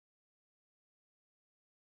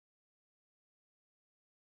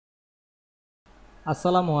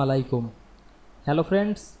Assalamu Walaikum. Hello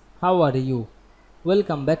friends, how are you?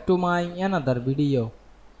 Welcome back to my another video.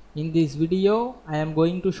 In this video, I am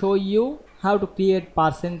going to show you how to create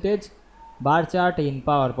percentage bar chart in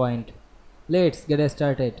PowerPoint. Let's get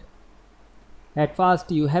started. At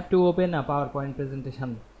first, you have to open a PowerPoint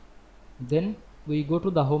presentation. Then we go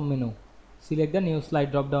to the home menu. Select the new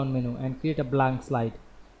slide drop down menu and create a blank slide.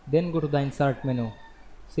 Then go to the insert menu.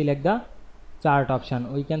 Select the chart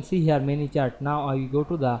option. We can see here many chart. Now I will go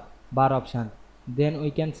to the bar option. Then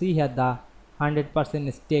we can see here the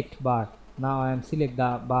 100% stacked bar. Now I am select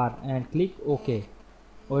the bar and click OK.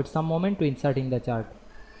 Wait some moment to inserting the chart.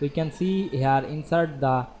 We can see here insert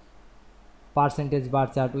the percentage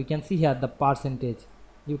bar chart. We can see here the percentage.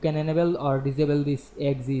 You can enable or disable this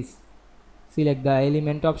axis. Select the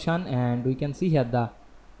element option and we can see here the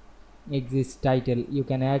axis title. You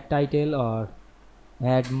can add title or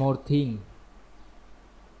add more thing.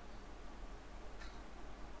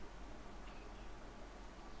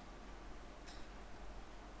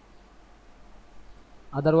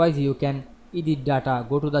 Otherwise you can edit data.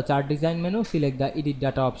 Go to the chart design menu, select the edit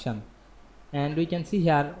data option and we can see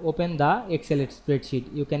here open the Excel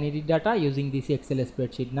spreadsheet. You can edit data using this Excel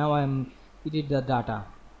spreadsheet. Now I am edit the data.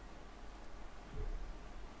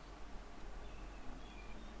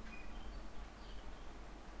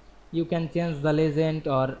 You can change the legend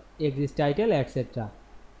or axis title, etc.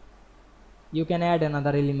 You can add another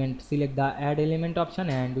element. Select the add element option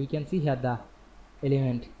and we can see here the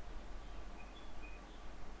element.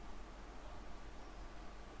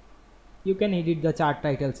 You can edit the chart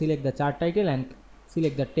title. Select the chart title and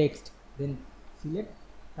select the text, then select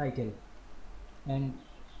title and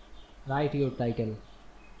write your title.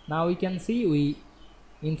 Now we can see we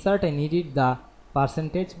insert and edit the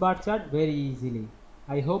percentage bar chart very easily.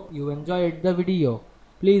 I hope you enjoyed the video.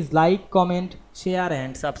 Please like, comment, share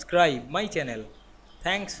and subscribe my channel.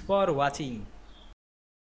 Thanks for watching.